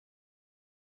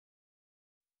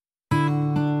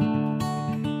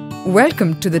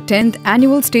Welcome to the 10th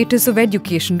Annual Status of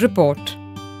Education Report.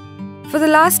 For the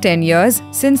last 10 years,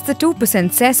 since the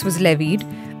 2% cess was levied,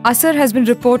 ASER has been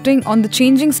reporting on the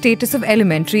changing status of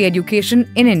elementary education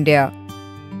in India.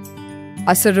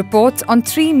 ASER reports on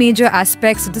three major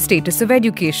aspects of the status of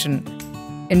education: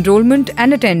 enrollment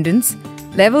and attendance,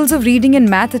 levels of reading and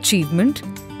math achievement,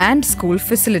 and school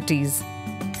facilities.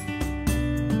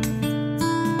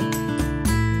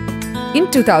 In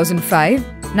 2005,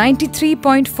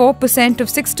 93.4% of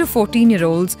 6 to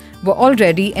 14-year-olds were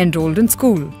already enrolled in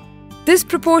school. This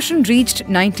proportion reached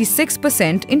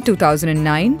 96% in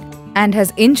 2009 and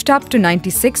has inched up to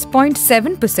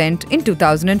 96.7% in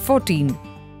 2014.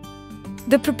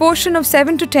 The proportion of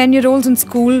 7 to 10-year-olds in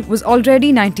school was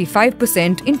already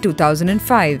 95% in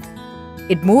 2005.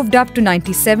 It moved up to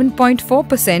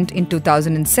 97.4% in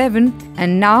 2007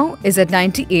 and now is at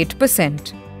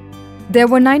 98%. There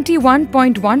were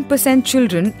 91.1%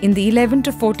 children in the 11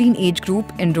 to 14 age group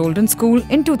enrolled in school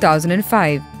in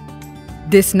 2005.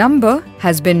 This number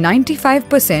has been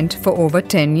 95% for over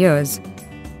 10 years.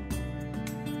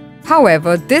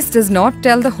 However, this does not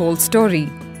tell the whole story.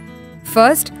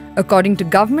 First, according to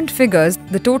government figures,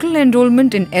 the total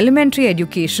enrollment in elementary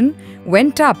education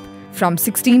went up from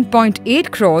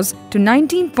 16.8 crores to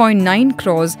 19.9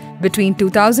 crores between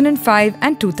 2005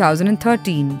 and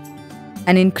 2013.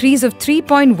 An increase of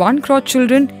 3.1 crore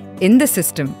children in the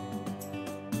system.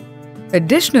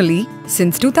 Additionally,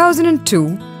 since 2002,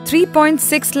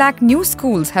 3.6 lakh new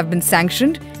schools have been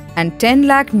sanctioned and 10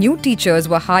 lakh new teachers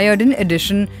were hired in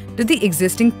addition to the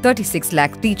existing 36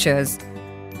 lakh teachers.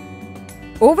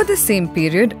 Over the same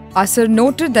period, ASER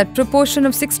noted that proportion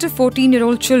of 6 to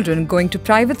 14-year-old children going to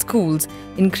private schools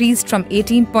increased from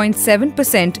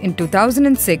 18.7% in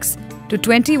 2006 to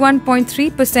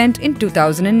 21.3% in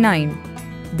 2009.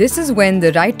 This is when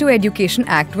the Right to Education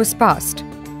Act was passed.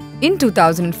 In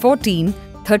 2014,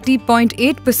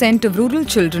 30.8% of rural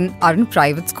children are in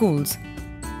private schools.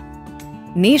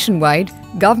 Nationwide,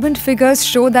 government figures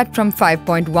show that from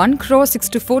 5.1 crore 6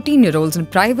 to 14-year-olds in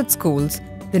private schools,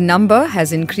 the number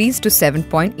has increased to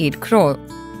 7.8 crore,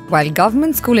 while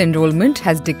government school enrollment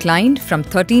has declined from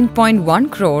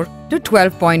 13.1 crore to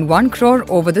 12.1 crore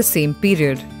over the same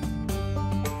period.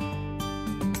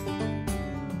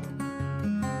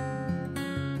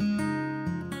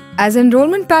 As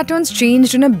enrollment patterns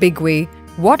changed in a big way,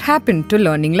 what happened to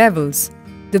learning levels?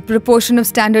 The proportion of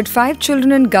Standard 5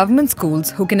 children in government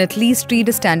schools who can at least read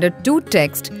a Standard 2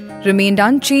 text remained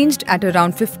unchanged at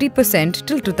around 50%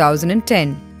 till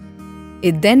 2010.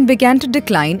 It then began to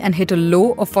decline and hit a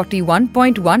low of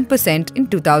 41.1% in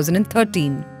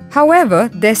 2013. However,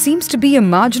 there seems to be a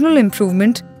marginal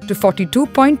improvement to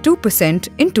 42.2%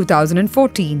 in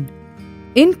 2014.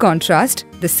 In contrast,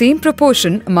 the same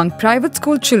proportion among private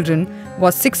school children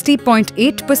was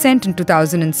 60.8% in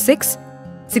 2006,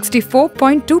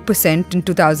 64.2% in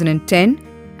 2010,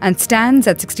 and stands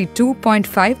at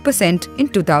 62.5% in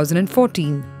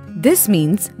 2014. This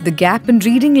means the gap in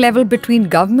reading level between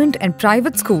government and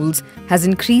private schools has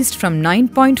increased from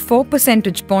 9.4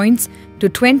 percentage points to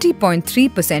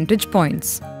 20.3 percentage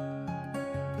points.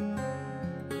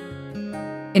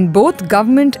 In both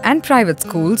government and private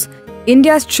schools,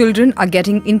 India's children are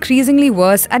getting increasingly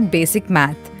worse at basic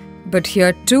math. But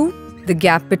here too, the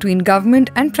gap between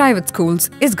government and private schools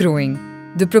is growing.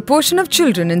 The proportion of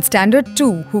children in Standard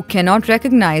 2 who cannot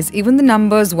recognize even the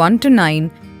numbers 1 to 9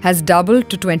 has doubled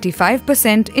to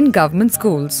 25% in government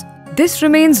schools. This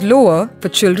remains lower for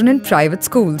children in private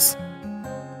schools.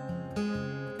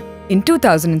 In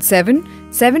 2007,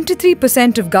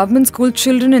 73% of government school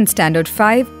children in Standard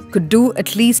 5 could do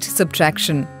at least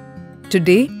subtraction.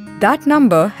 Today, that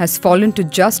number has fallen to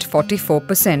just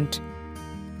 44%.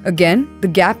 Again, the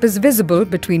gap is visible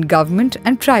between government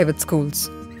and private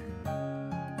schools.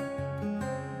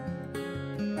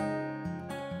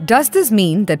 Does this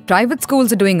mean that private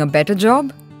schools are doing a better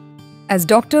job? As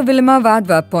Dr. Vilima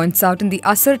Vadva points out in the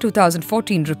ASER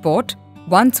 2014 report,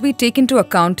 once we take into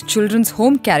account children's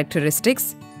home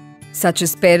characteristics, such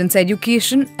as parents'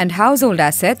 education and household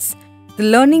assets, the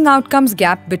learning outcomes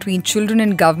gap between children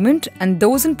in government and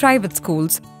those in private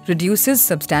schools reduces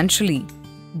substantially.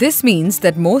 This means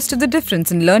that most of the difference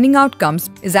in learning outcomes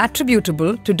is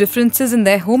attributable to differences in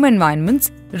their home environments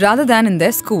rather than in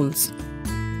their schools.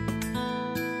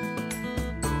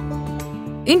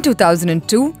 In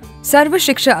 2002, Sarva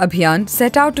Shiksha Abhiyan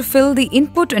set out to fill the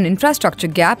input and infrastructure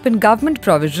gap in government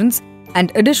provisions,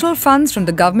 and additional funds from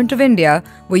the Government of India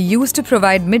were used to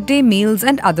provide midday meals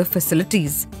and other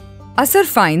facilities. ASER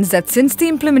finds that since the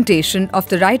implementation of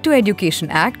the Right to Education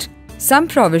Act, some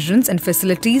provisions and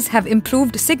facilities have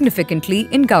improved significantly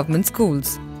in government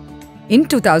schools. In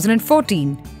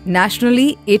 2014,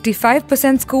 nationally,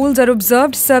 85% schools are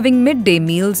observed serving midday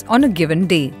meals on a given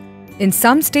day. In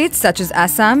some states such as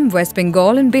Assam, West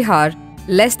Bengal and Bihar,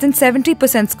 less than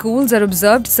 70% schools are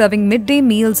observed serving midday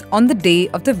meals on the day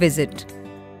of the visit.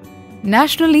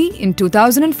 Nationally, in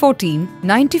 2014,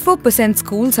 94%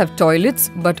 schools have toilets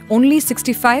but only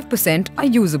 65% are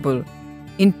usable.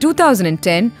 In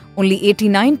 2010, only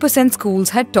 89% schools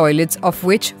had toilets, of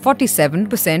which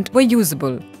 47% were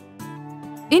usable.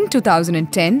 In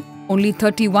 2010, only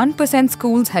 31%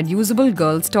 schools had usable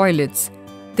girls' toilets.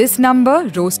 This number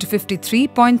rose to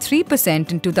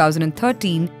 53.3% in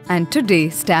 2013 and today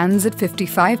stands at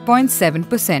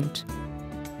 55.7%.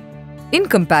 In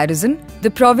comparison,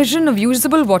 the provision of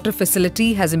usable water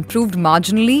facility has improved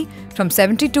marginally from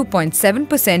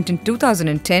 72.7% in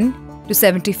 2010 to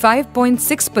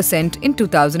 75.6% in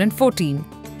 2014.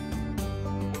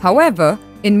 However,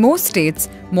 in most states,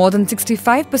 more than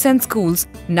 65% schools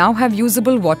now have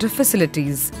usable water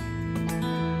facilities.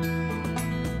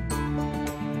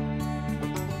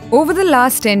 Over the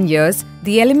last 10 years,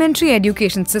 the elementary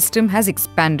education system has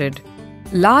expanded.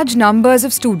 Large numbers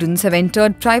of students have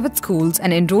entered private schools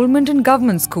and enrollment in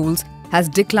government schools has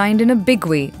declined in a big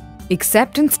way,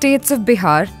 except in states of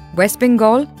Bihar, West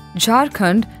Bengal,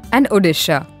 Jharkhand and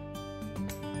Odisha.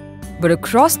 But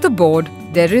across the board,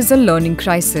 there is a learning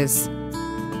crisis.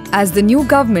 As the new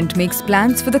government makes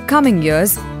plans for the coming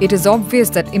years, it is obvious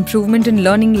that improvement in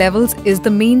learning levels is the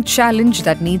main challenge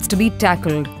that needs to be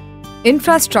tackled.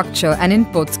 Infrastructure and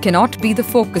inputs cannot be the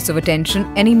focus of attention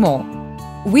anymore.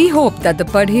 We hope that the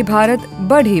Padhe Bharat,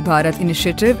 Badhe Bharat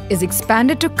initiative is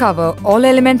expanded to cover all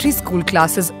elementary school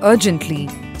classes urgently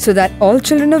so that all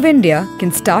children of India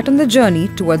can start on the journey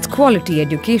towards quality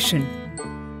education.